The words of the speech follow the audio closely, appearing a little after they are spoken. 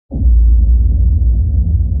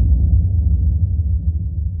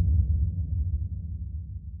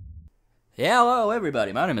Yeah, hello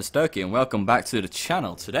everybody, my name is Stokie and welcome back to the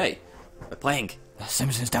channel. Today, we're playing the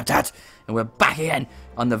Simpsons Tapped Out and we're back again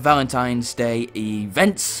on the Valentine's Day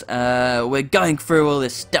events. We're going through all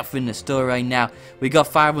this stuff in the store right now. We got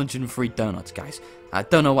 503 donuts, guys. I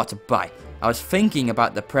don't know what to buy. I was thinking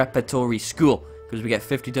about the preparatory school because we get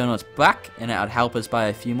 50 donuts back and it would help us buy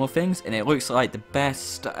a few more things, and it looks like the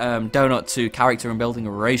best donut to character and building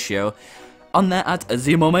ratio on that at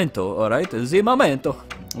the momento, alright? The momento.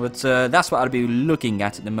 But that's what I'll be looking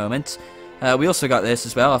at the moment. We also got this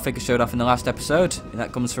as well, I think I showed off in the last episode.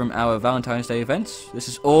 That comes from our Valentine's Day events. This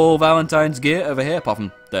is all Valentine's gear over here, apart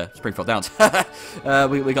from the Springfield Downs.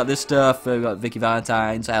 we got this stuff, we got Vicky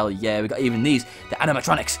Valentine's, hell yeah. We got even these, the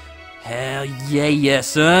animatronics. Hell yeah,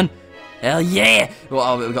 son. Hell yeah!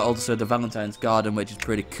 Well, we got also the Valentine's garden, which is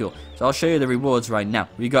pretty cool. So I'll show you the rewards right now.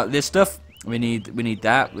 We got this stuff. We need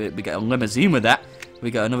that. We got a limousine with that. We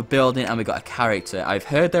got another building, and we got a character. I've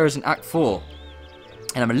heard there is an Act 4,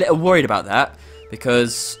 and I'm a little worried about that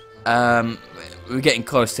because we're getting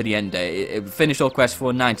close to the end day. It finished all quests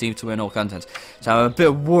for 19th to win all contents, so I'm a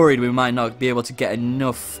bit worried we might not be able to get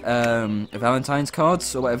enough Valentine's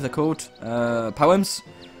cards or whatever they're called, poems.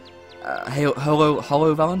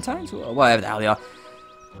 Hollow Valentines, whatever the hell they are.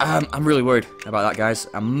 I'm really worried about that, guys.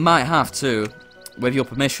 I might have to, with your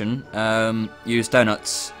permission, use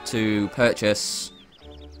donuts to purchase.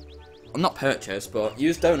 Well, not purchase, but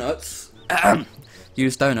use donuts.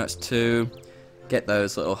 Use donuts to get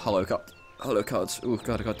those little hollow cards. Oh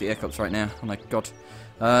god, I got the hiccups right now. Oh my god.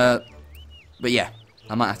 But yeah,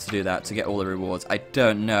 I might have to do that to get all the rewards. I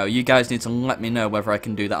don't know. You guys need to let me know whether I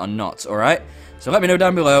can do that or not. All right. So let me know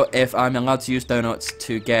down below if I'm allowed to use donuts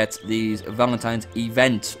to get these Valentine's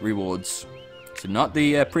event rewards. So not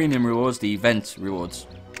the premium rewards, the event rewards.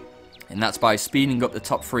 And that's by speeding up the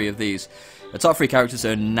top 3 of these. The top 3 characters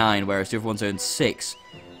earn 9, whereas the other ones earn 6.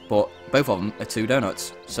 But both of them are 2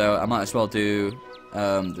 donuts. So I might as well do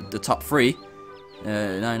the top 3.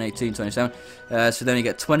 9, 18, 27. So then you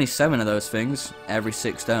get 27 of those things every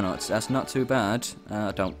 6 donuts. That's not too bad.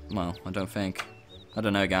 I don't think. I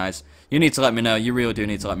don't know, guys. You need to let me know. You really do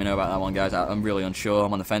need to let me know about that one, guys. I'm really unsure.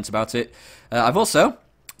 I'm on the fence about it. I've also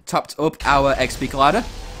topped up our XP collider.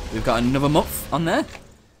 We've got another month on there.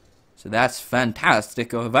 So that's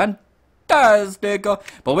fantastic. Fantastic. But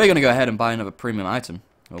we're going to go ahead and buy another premium item.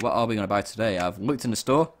 Well, what are we going to buy today? I've looked in the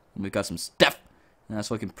store, and we've got some stuff. And that's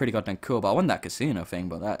looking pretty goddamn cool. But I want that casino thing,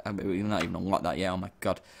 but we've not even unlocked that yet. Oh my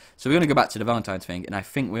god. So we're going to go back to the Valentine's thing, and I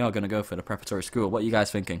think we are going to go for the preparatory school. What are you guys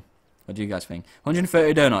thinking? What do you guys think?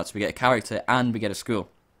 130 donuts, we get a character, and we get a school.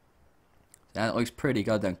 That looks pretty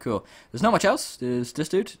goddamn cool. There's not much else. There's this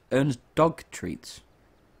dude earns dog treats.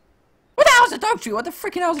 What the hell is a dog treat? What the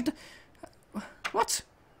freaking hell is a what?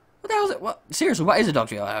 What the hell is it? What? Seriously, what is a dog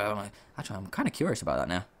treat? Actually, I'm kind of curious about that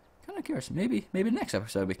now. Kind of curious. Maybe next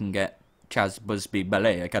episode we can get Chaz Busby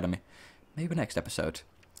Ballet Academy. Maybe next episode.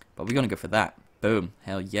 But we're gonna go for that. Boom.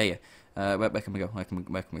 Hell yeah. Where can we go? Where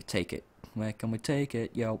can we take it? Where can we take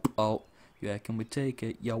it? Yo, oh. Where can we take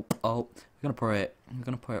it? Yo, oh. We're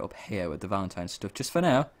gonna put it up here with the Valentine's stuff. Just for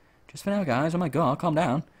now. Just for now, guys. Oh my god, calm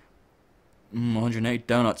down. 180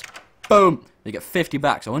 donuts. Boom! You get 50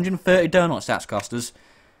 back. So 130 donuts that's cost us.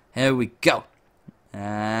 Here we go.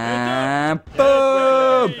 And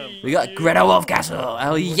boom! We got Greta Wolfcastle.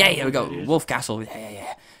 Hell yeah! We got Wolfcastle.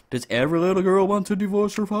 Yeah. Does every little girl want to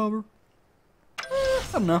divorce her father? I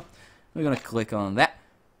don't know. We're gonna click on that.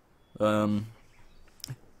 Hello,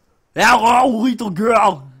 little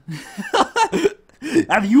girl!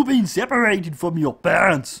 Have you been separated from your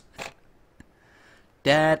parents?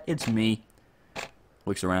 Dad, it's me.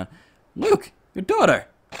 Looks around. Luke, your daughter!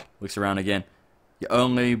 Looks around again. Your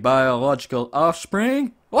only biological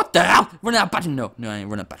offspring? What the hell? Run out of battery. No, I ain't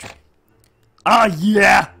running out of battery. Ah,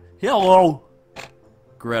 yeah! Hello!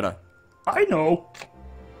 Greta. I know.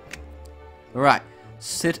 Alright.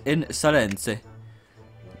 Sit in silence.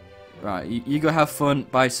 Right, you go have fun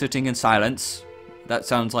by sitting in silence. That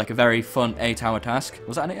sounds like a very fun 8-hour task.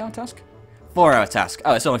 Was that an 8-hour task? 4-hour task.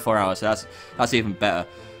 Oh, it's only 4 hours, so that's even better.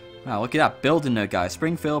 Wow, look at that building there, guys.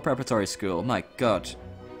 Springfield Preparatory School. My god.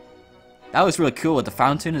 That was really cool with the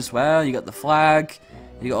fountain as well. You got the flag.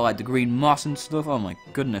 You got like the green moss and stuff. Oh my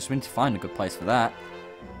goodness, we need to find a good place for that.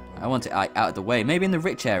 I want it out of the way. Maybe in the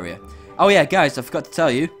rich area. Oh yeah, guys, I forgot to tell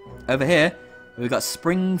you. Over here, we've got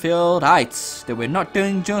Springfield Heights that we're not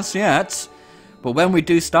doing just yet. But when we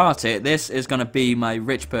do start it, this is going to be my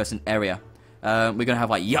rich person area. We're going to have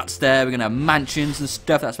like yachts there. We're going to have mansions and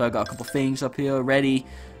stuff. That's why I've got a couple things up here already.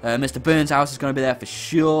 Mr. Burns' house is going to be there for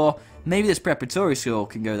sure. Maybe this preparatory school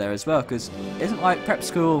can go there as well, because isn't like prep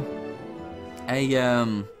school a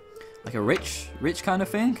like a rich kind of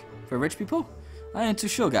thing? for rich people? I ain't too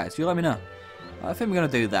sure, guys. You let me know. I think we're going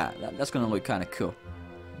to do that. That's going to look kind of cool.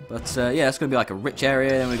 But, yeah, that's going to be like a rich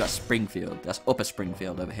area. Then we've got Springfield. That's Upper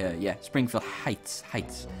Springfield over here. Yeah, Springfield Heights.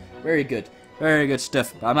 Very good. Very good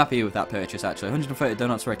stuff. I'm happy with that purchase, actually. 130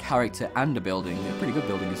 donuts for a character and a building. A pretty good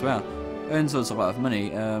building as well. Earns us a lot of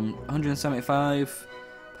money. 175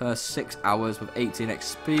 per 6 hours with 18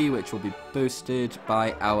 XP, which will be boosted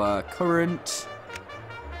by our current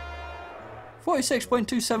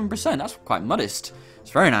 46.27%. That's quite modest.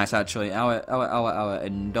 It's very nice, actually. Our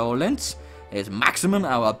indolence is maximum.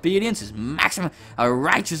 Our obedience is maximum. Our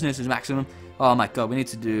righteousness is maximum. Oh my god, we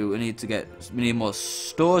need more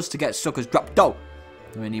stores to get suckers dropped out.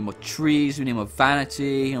 We need more trees, we need more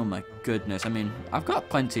vanity. Oh my goodness, I mean, I've got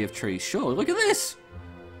plenty of trees, sure. Look at this.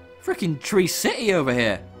 Freaking tree city over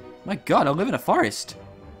here. My god, I live in a forest.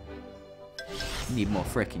 I need more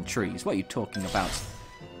freaking trees. What are you talking about?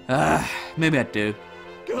 Maybe I do.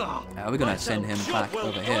 We're gonna send him back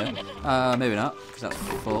over here. Maybe not, because that's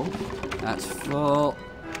full. That's full.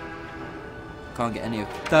 Can't get any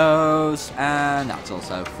of those, and that's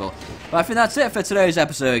also full. But I think that's it for today's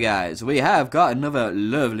episode, guys. We have got another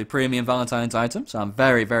lovely premium Valentine's item, so I'm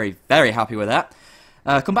very, very, very happy with that.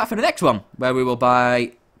 Come back for the next one, where we will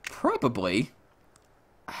buy, probably,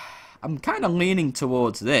 I'm kind of leaning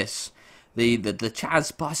towards this, the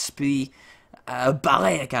Chaz Busby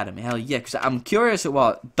Ballet Academy. Hell yeah, because I'm curious at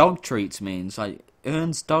what dog treats means, like,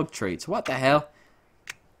 earns dog treats. What the hell?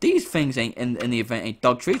 These things ain't in the event ain't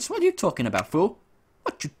dog treats. What are you talking about, fool?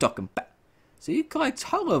 What you talking about? So you collect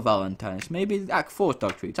hollow Valentines. Maybe Act 4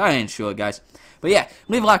 dog treats. I ain't sure, guys. But yeah,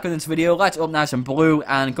 leave a like on this video. Light it up nice and blue.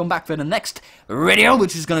 And come back for the next video,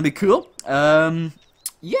 which is going to be cool.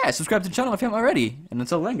 Yeah, subscribe to the channel if you haven't already. And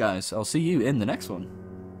until then, guys, I'll see you in the next one.